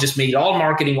didn't want to just make it all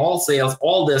marketing, all sales,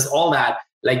 all this, all that.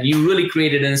 Like, you really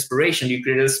created an inspiration. You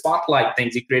created a spotlight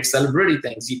things. You created celebrity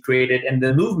things. You created, and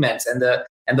the movements and the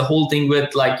whole thing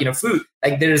with, like, food.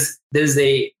 Like, there's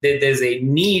a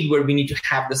need where we need to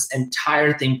have this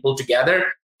entire thing pulled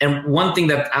together. And one thing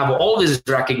that I've always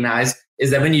recognized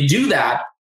is that when you do that,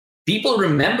 people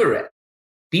remember it.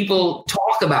 People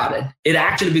talk about it. It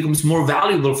actually becomes more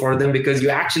valuable for them because you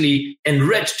actually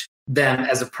enriched them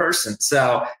as a person.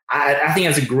 So I think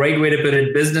that's a great way to put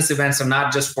it. Business events are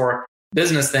not just for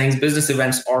business things. Business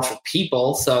events are for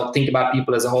people. So think about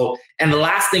people as a whole. And the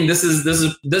last thing,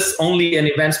 this only an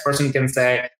events person can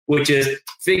say, which is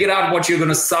figure out what you're going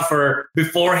to suffer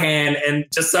beforehand and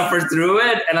just suffer through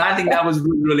it. And I think that was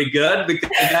really, really good, because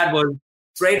that was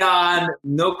straight on,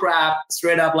 no crap,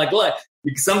 straight up. Like, look,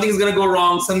 something's going to go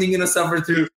wrong, something you're going to suffer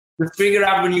through. Just figure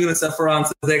out when you're going to suffer on,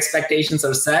 so the expectations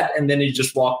are set, and then you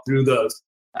just walk through those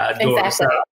doors. Exactly.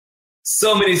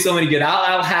 So many good.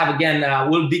 I'll have, again,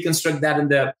 we'll deconstruct that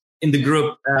in the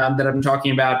group that I'm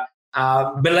talking about.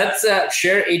 But let's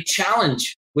share a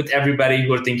challenge with everybody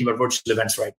who are thinking about virtual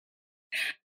events right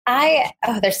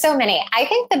now. There's so many. I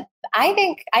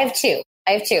think I have two.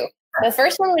 The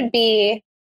first one would be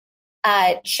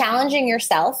challenging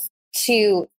yourself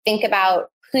to think about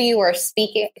who you have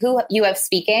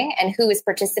speaking, and who is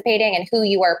participating, and who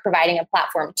you are providing a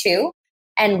platform to,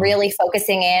 and really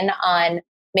focusing in on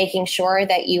making sure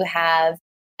that you have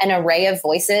an array of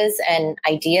voices and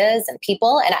ideas and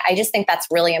people. And I just think that's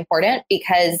really important,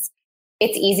 because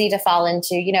it's easy to fall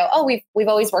into, we've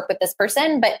always worked with this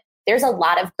person, but there's a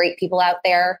lot of great people out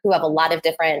there who have a lot of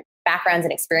different backgrounds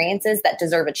and experiences that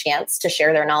deserve a chance to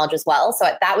share their knowledge as well. So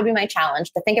that would be my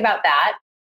challenge, to think about that.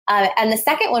 And the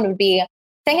second one would be,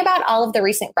 think about all of the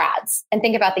recent grads and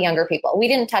think about the younger people. We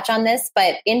didn't touch on this,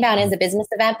 but Inbound is a business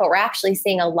event, but we're actually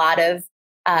seeing a lot of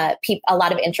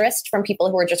interest from people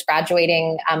who are just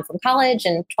graduating from college.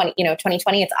 And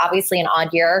 2020, it's obviously an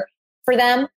odd year for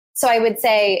them. So I would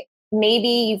say maybe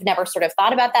you've never sort of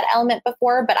thought about that element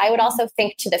before, but I would also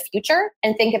think to the future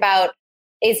and think about,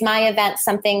 is my event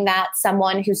something that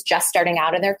someone who's just starting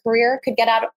out in their career could get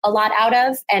a lot out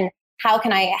of? And how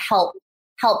can I help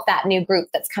that new group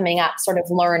that's coming up sort of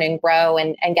learn and grow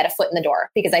and get a foot in the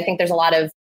door? Because I think there's a lot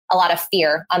of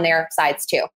fear on their sides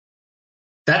too.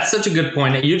 That's such a good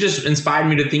point. You just inspired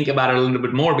me to think about it a little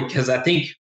bit more, because I think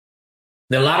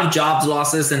there are a lot of jobs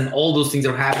losses and all those things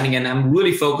are happening. And I'm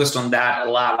really focused on that a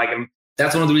lot. Like,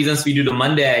 that's one of the reasons we do the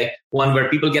Monday one, where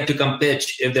people get to come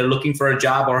pitch if they're looking for a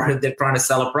job or if they're trying to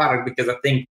sell a product, because I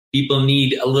think people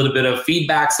need a little bit of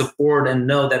feedback, support, and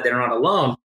know that they're not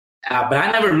alone. But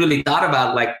I never really thought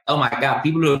about, like, oh my God,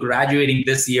 people who are graduating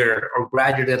this year or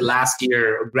graduated last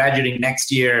year or graduating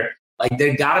next year, like,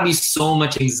 there gotta be so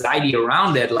much anxiety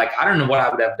around it. Like, I don't know what I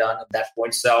would have done at that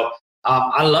point. So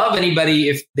I love anybody,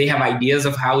 if they have ideas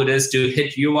of how it is, to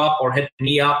hit you up or hit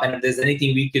me up. And if there's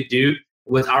anything we could do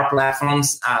with our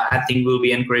platforms, I think we'll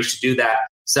be encouraged to do that.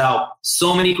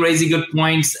 So many crazy good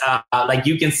points. Like,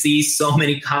 you can see so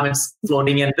many comments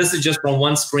floating in. This is just from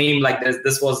one stream. Like,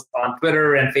 this was on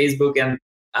Twitter and Facebook and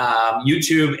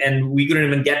YouTube, and we couldn't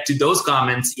even get to those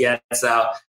comments yet. So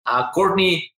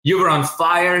Courtney, you were on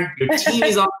fire. Your team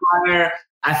is on fire.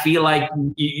 I feel like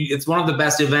it's one of the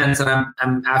best events,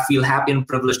 and I feel happy and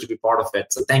privileged to be part of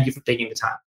it. So thank you for taking the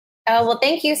time. Oh, well,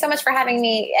 thank you so much for having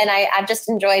me. And I've just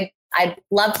enjoyed, I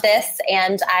love this,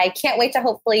 and I can't wait to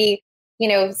hopefully,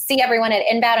 see everyone at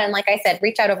Inbound. And like I said,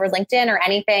 reach out over LinkedIn or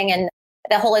anything. And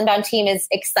the whole Inbound team is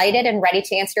excited and ready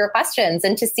to answer your questions,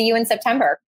 and to see you in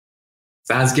September.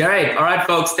 Sounds great. All right,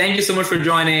 folks. Thank you so much for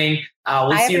joining.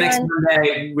 We'll see you next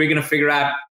Monday. We're going to figure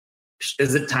out,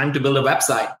 is it time to build a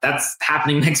website? That's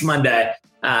happening next Monday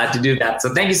to do that.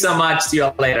 So thank you so much. See you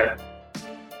all later.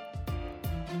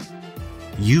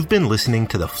 You've been listening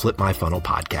to the Flip My Funnel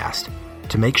podcast.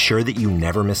 To make sure that you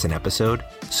never miss an episode,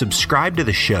 subscribe to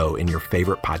the show in your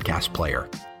favorite podcast player.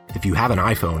 If you have an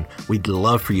iPhone, we'd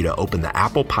love for you to open the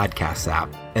Apple Podcasts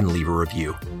app and leave a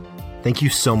review. Thank you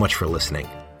so much for listening.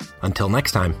 Until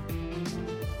next time.